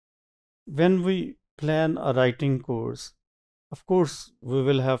when we plan a writing course, of course, we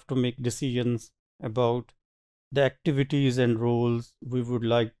will have to make decisions about the activities and roles we would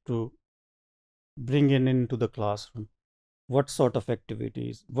like to bring in into the classroom. What sort of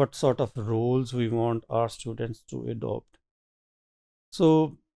activities, what sort of roles we want our students to adopt.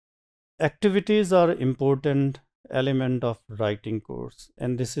 So activities are important element of writing course,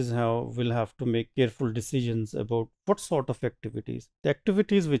 and this is how we'll have to make careful decisions about what sort of activities, the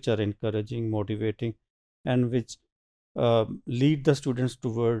activities which are encouraging, motivating, and which lead the students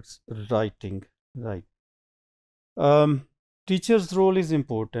towards writing, right? um, Teacher's role is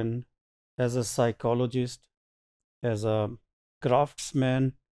important as a psychologist, as a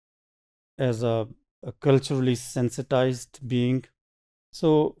craftsman, as a culturally sensitized being.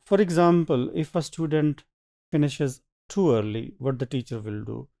 So, for example, if a student finishes too early, what the teacher will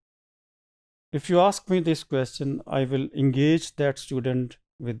do? If you ask me this question, I will engage that student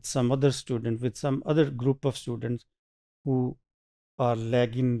with some other student, with some other group of students who are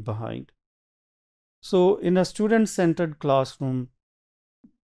lagging behind. So, in a student centered classroom,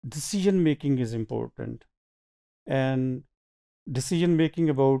 decision making is important, and decision making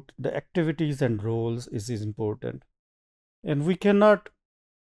about the activities and roles is important. And we cannot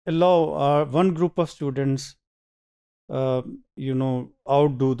allow our one group of students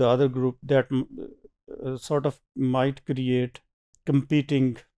outdo the other group. That sort of might create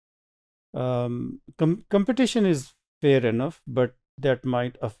competing. Competition is fair enough, but that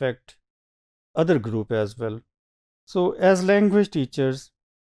might affect other group as well. So as language teachers,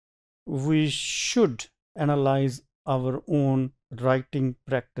 we should analyze our own writing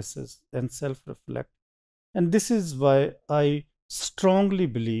practices and self reflect. And this is why I strongly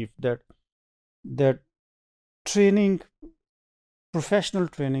believe that training, professional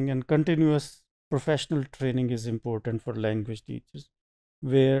training and continuous professional training is important for language teachers,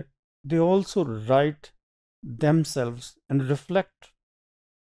 where they also write themselves and reflect.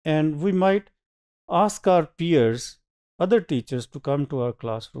 And we might ask our peers, other teachers, to come to our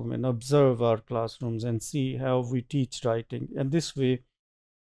classroom and observe our classrooms and see how we teach writing. And this way,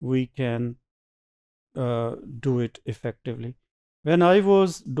 we can do it effectively. When I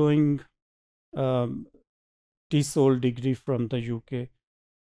was doing um, TESOL degree from the UK,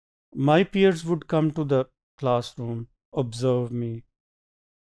 my peers would come to the classroom, observe me,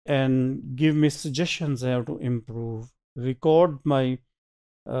 and give me suggestions how to improve, record my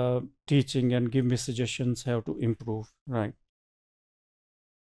teaching, and give me suggestions how to improve, right?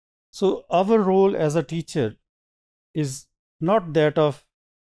 So our role as a teacher is not that of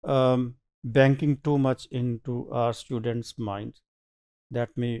banking too much into our students' minds. That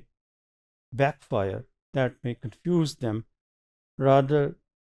may backfire, that may confuse them. Rather,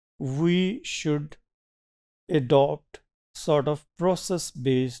 we should adopt sort of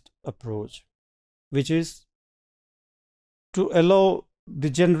process-based approach, which is to allow the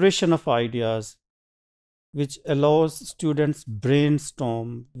generation of ideas, which allows students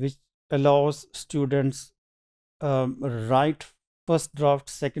brainstorm, which allows students write first draft,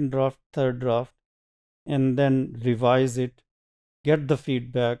 second draft, third draft, and then revise it, get the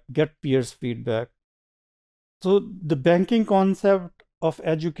feedback, get peers feedback. So the banking concept of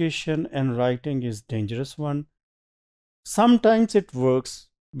education and writing is dangerous one. Sometimes it works,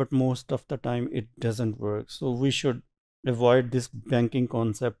 but most of the time it doesn't work. So we should avoid this banking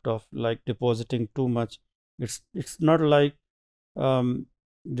concept of like depositing too much. It's not like um,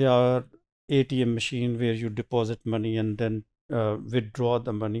 there are ATM machine where you deposit money and then withdraw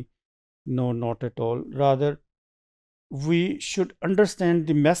the money. No, not at all. Rather, we should understand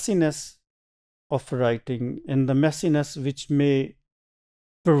the messiness of writing and the messiness which may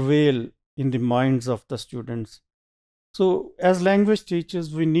prevail in the minds of the students. So, as language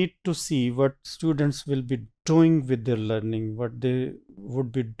teachers, we need to see what students will be doing with their learning, what they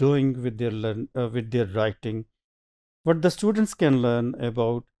would be doing with with their writing, what the students can learn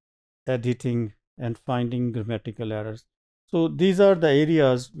about editing and finding grammatical errors. So, these are the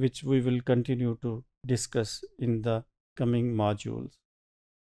areas which we will continue to discuss in the coming modules.